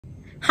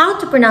How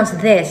to pronounce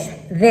this,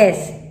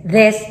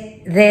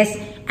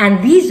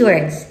 and these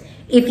words.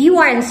 If you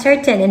are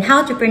uncertain in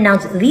how to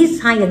pronounce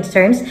these science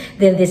terms,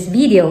 then this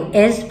video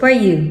is for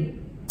you.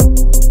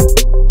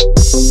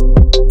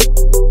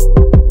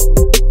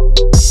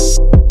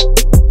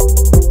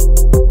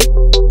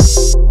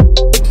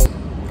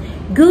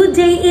 Good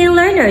day,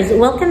 e-learners!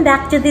 Welcome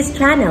back to this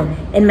channel.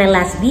 In my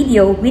last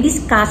video, we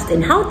discussed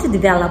on how to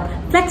develop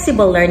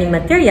flexible learning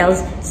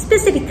materials,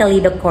 specifically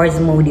the course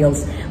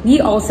modules.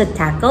 We also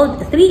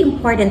tackled 3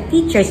 important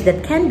features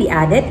that can be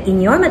added in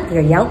your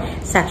material,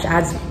 such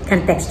as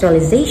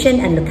contextualization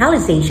and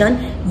localization,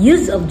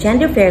 use of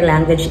gender-fair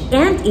language,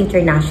 and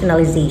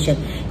internationalization.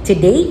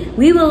 Today,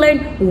 we will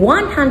learn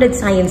 100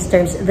 science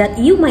terms that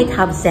you might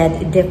have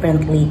said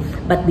differently.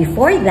 But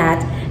before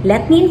that,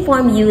 let me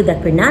inform you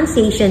that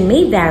pronunciation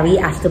may vary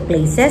as to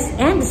places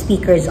and the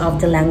speakers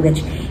of the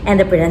language. And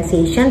the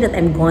pronunciation that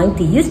I'm going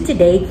to use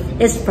today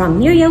is from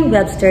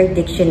Merriam-Webster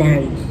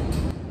Dictionary.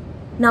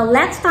 Now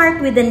let's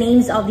start with the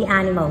names of the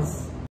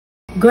animals.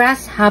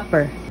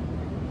 Grasshopper,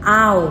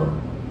 owl,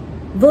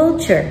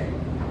 vulture,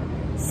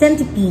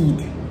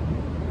 centipede,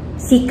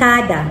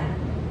 cicada,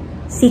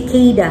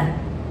 cicada,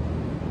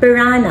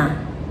 piranha,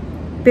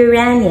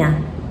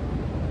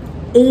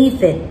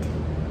 aphid,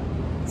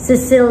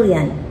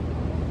 Sicilian,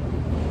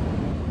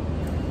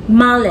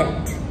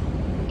 mullet,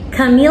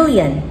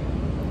 chameleon,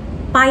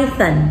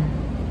 python,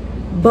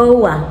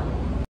 boa,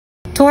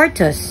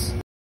 tortoise,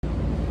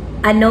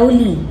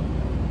 anole,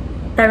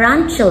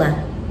 tarantula.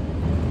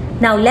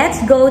 Now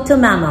let's go to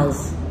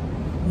mammals.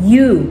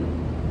 Ewe,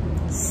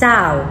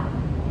 sow,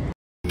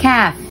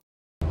 calf,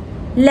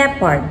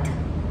 leopard,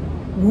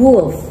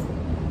 wolf,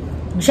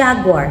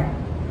 jaguar,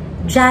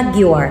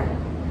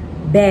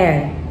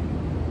 bear,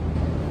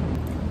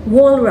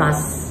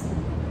 walrus,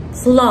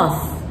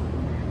 sloth,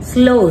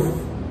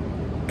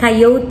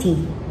 coyote,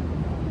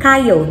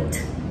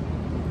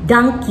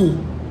 donkey,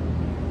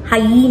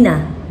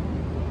 hyena,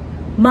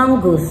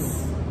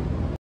 mongoose,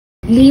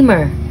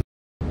 lemur,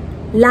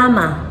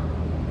 llama,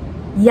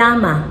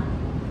 llama,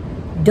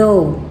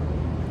 doe.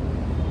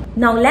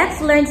 Now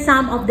let's learn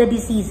some of the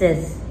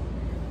diseases.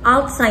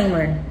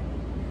 Alzheimer,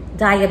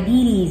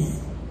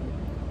 diabetes,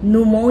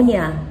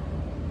 pneumonia,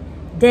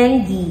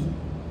 dengue,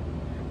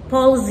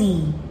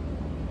 palsy,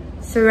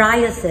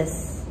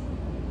 psoriasis.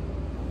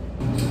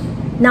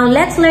 Now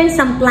let's learn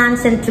some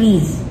plants and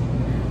trees.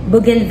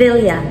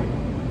 Bougainvillea,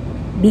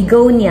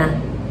 begonia,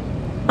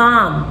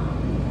 palm,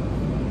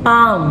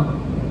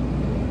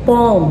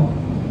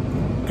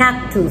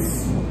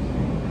 cactus,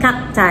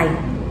 cacti,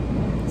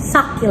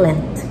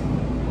 succulent,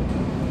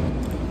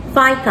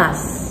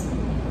 ficus,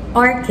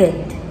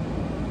 orchid,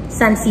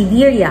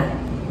 sansevieria,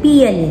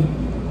 peony,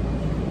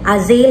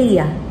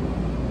 azalea,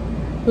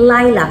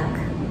 lilac,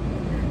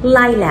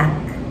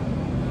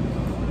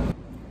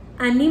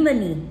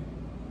 anemone,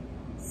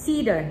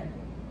 cedar,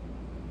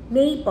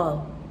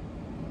 maple,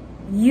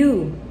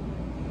 yew,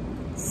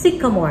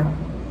 sycamore,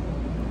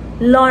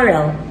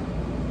 laurel,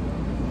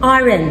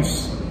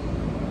 orange,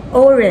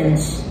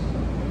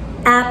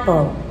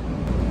 apple.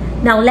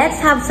 Now let's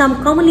have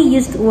some commonly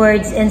used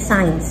words in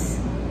science.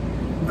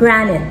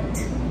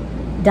 Granite,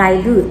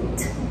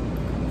 dilute,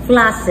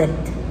 flaccid,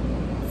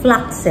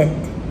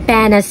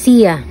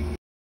 panacea,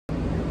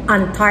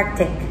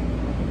 Antarctic,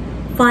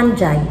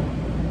 fungi,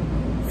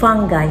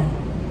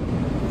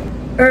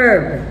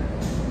 herb,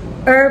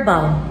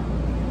 herbal,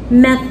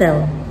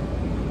 methyl,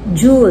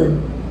 joule,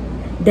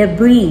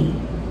 debris,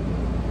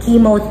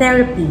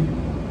 chemotherapy,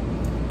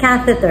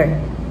 catheter,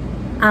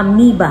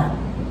 amoeba,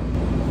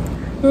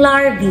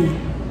 larvae,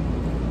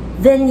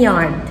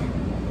 vineyard,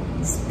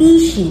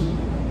 species,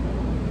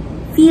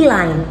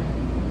 feline,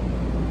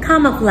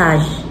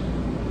 camouflage,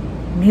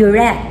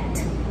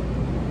 burette,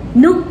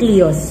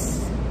 nucleus,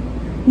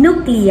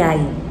 nuclei,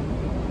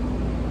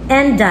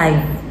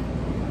 endive,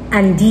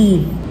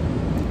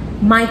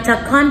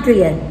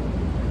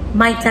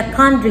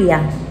 mitochondria,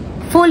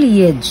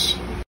 foliage,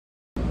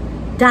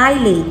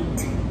 dilate,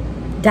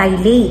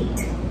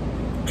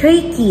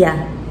 trachea,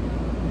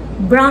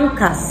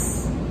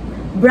 bronchus,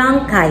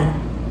 bronchi,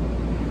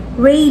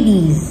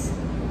 rabies,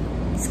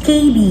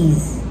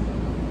 scabies,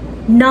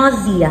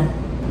 nausea,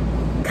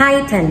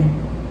 chitin,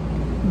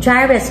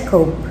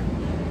 gyroscope,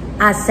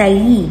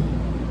 acai,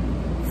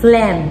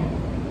 phlegm,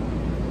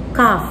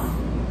 cough,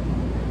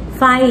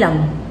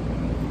 phylum,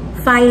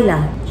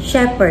 phyla,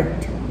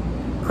 shepherd,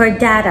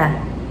 chordata,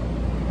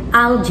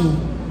 algae.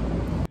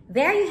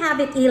 There you have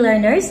it,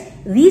 e-learners.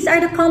 These are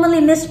the commonly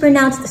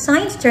mispronounced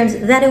science terms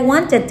that I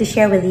wanted to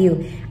share with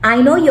you.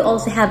 I know you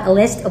also have a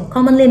list of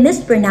commonly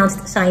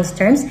mispronounced science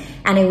terms,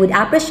 and I would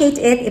appreciate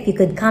it if you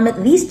could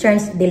comment these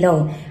terms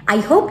below. I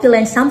hope you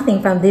learned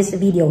something from this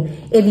video.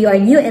 If you are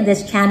new in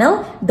this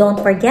channel, don't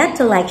forget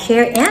to like,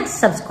 share, and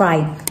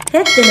subscribe.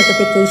 Hit the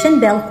notification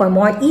bell for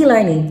more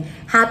e-learning.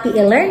 Happy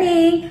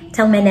e-learning!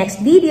 Till my next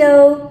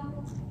video!